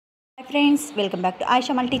Friends, welcome back to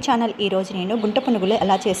Ayesha multi channel. ఈరోజు నేను గుంట పునుగులు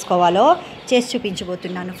ఎలా చేసుకోవాలో చేసి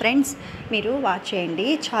చూపించబోతున్నాను. ఫ్రెండ్స్, మీరు వాచ్ చేయండి.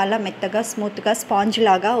 చాలా మెత్తగా స్మూత్గా స్పాంజ్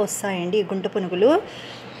లాగా వస్తాయండి ఈ గుంట పునుగులు.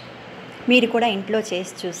 మీరు కూడా ఇంట్లో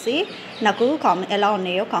చేసి చూసి నాకు ఎలా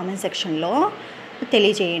ఉన్నాయో కామెంట్ సెక్షన్లో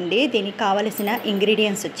తెలియజేయండి. దీనికి కావలసిన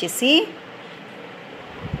ఇంగ్రీడియంట్స్ వచ్చేసి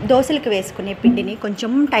దోశలకు వేసుకునే పిండిని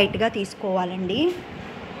కొంచెం టైట్గా తీసుకోవాలండి.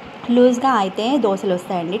 లూజ్గా అయితే దోశలు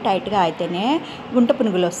వస్తాయండి, టైట్గా అయితేనే గుంట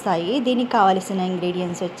పునుగులు వస్తాయి. దీనికి కావలసిన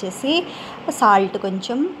ఇంగ్రీడియంట్స్ వచ్చేసి సాల్ట్,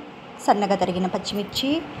 కొంచెం సన్నగా తరిగిన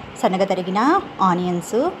పచ్చిమిర్చి, సన్నగా తరిగిన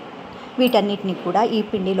ఆనియన్స్, వీటన్నిటిని కూడా ఈ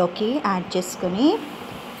పిండిలోకి యాడ్ చేసుకొని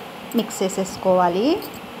మిక్స్ చేసేసుకోవాలి.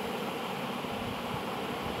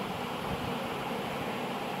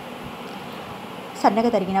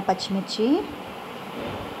 సన్నగా తరిగిన పచ్చిమిర్చి,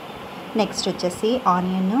 నెక్స్ట్ వచ్చేసి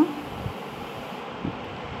ఆనియన్,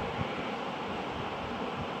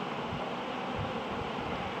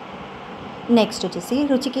 నెక్స్ట్ వచ్చేసి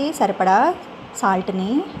రుచికి సరిపడా సాల్ట్ని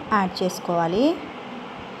యాడ్ చేసుకోవాలి.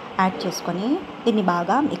 యాడ్ చేసుకొని దీన్ని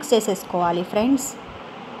బాగా మిక్స్ చేసేసుకోవాలి ఫ్రెండ్స్.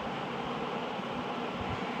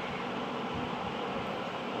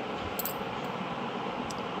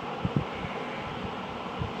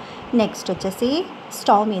 నెక్స్ట్ వచ్చేసి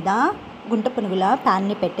స్టవ్ మీద గుంట పునుగుల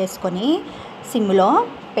ప్యాన్ని పెట్టేసుకొని సిమ్లో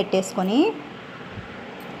పెట్టేసుకొని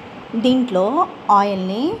దీంట్లో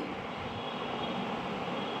ఆయిల్ని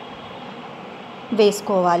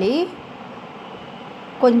వేసుకోవాలి.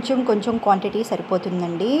 కొంచెం కొంచెం క్వాంటిటీ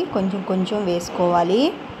సరిపోతుందండి, కొంచెం కొంచెం వేసుకోవాలి.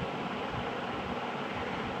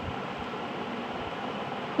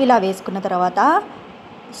 ఇలా వేసుకున్న తర్వాత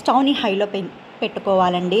స్టవ్ని హైలో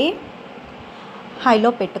పెట్టుకోవాలండి.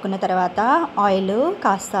 హైలో పెట్టుకున్న తర్వాత ఆయిల్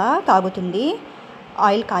కాస్త కాగుతుంది.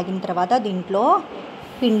 ఆయిల్ కాగిన తర్వాత దీంట్లో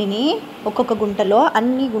పిండిని ఒక్కొక్క గుంటలో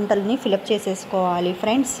అన్ని గుంటలని ఫిలప్ చేసేసుకోవాలి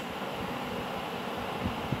ఫ్రెండ్స్.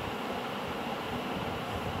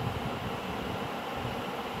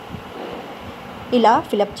 ఇలా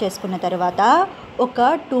ఫిలప్ చేసుకున్న తర్వాత ఒక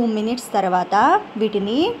 2 మినిట్స్ తర్వాత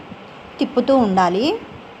వీటిని తిప్పుతూ ఉండాలి.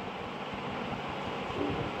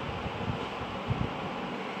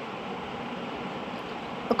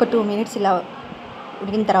 ఒక 2 మినిట్స్ ఇలా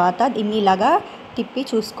ఉడికిన తర్వాత దీన్ని ఇలాగా తిప్పి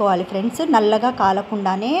చూసుకోవాలి ఫ్రెండ్స్. నల్లగా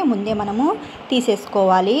కాలకుండానే ముందే మనము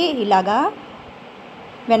తీసేసుకోవాలి. ఇలాగా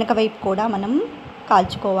వెనక వైపు కూడా మనం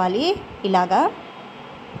కాల్చుకోవాలి.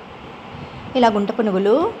 ఇలా గుంట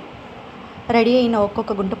పునుగులు రెడీ అయిన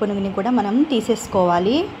ఒక్కొక్క గుంట పునుగుని కూడా మనం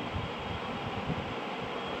తీసేసుకోవాలి.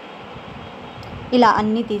 ఇలా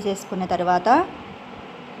అన్నీ తీసేసుకున్న తర్వాత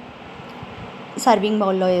సర్వింగ్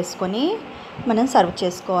బౌల్లో వేసుకొని మనం సర్వ్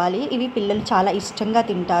చేసుకోవాలి. ఇవి పిల్లలు చాలా ఇష్టంగా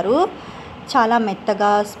తింటారు. చాలా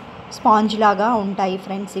మెత్తగా స్పాంజ్ లాగా ఉంటాయి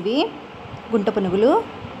ఫ్రెండ్స్ ఇవి గుంట పునుగులు.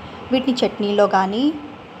 వీటిని చట్నీలో కానీ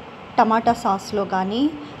టమాటా సాస్లో కానీ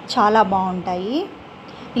చాలా బాగుంటాయి.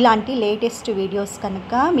 ఇలాంటి లేటెస్ట్ వీడియోస్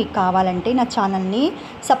కనుక మీకు కావాలంటే నా ఛానల్ని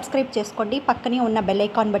సబ్స్క్రైబ్ చేసుకోండి. పక్కనే ఉన్న బెల్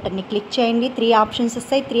ఐకాన్ బటన్ని క్లిక్ చేయండి. 3 ఆప్షన్స్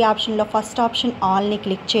వస్తాయి. 3 ఆప్షన్లో ఫస్ట్ ఆప్షన్ ఆల్ని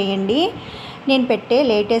క్లిక్ చేయండి. నేను పెట్టే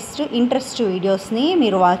లేటెస్ట్ ఇంట్రెస్ట్ వీడియోస్ని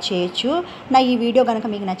మీరు వాచ్ చేయొచ్చు. నా ఈ వీడియో కనుక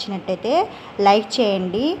మీకు నచ్చినట్టయితే లైక్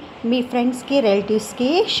చేయండి. మీ ఫ్రెండ్స్కి, రిలేటివ్స్కి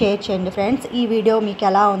షేర్ చేయండి ఫ్రెండ్స్. ఈ వీడియో మీకు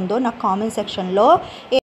ఎలా ఉందో నాకు కామెంట్ సెక్షన్లో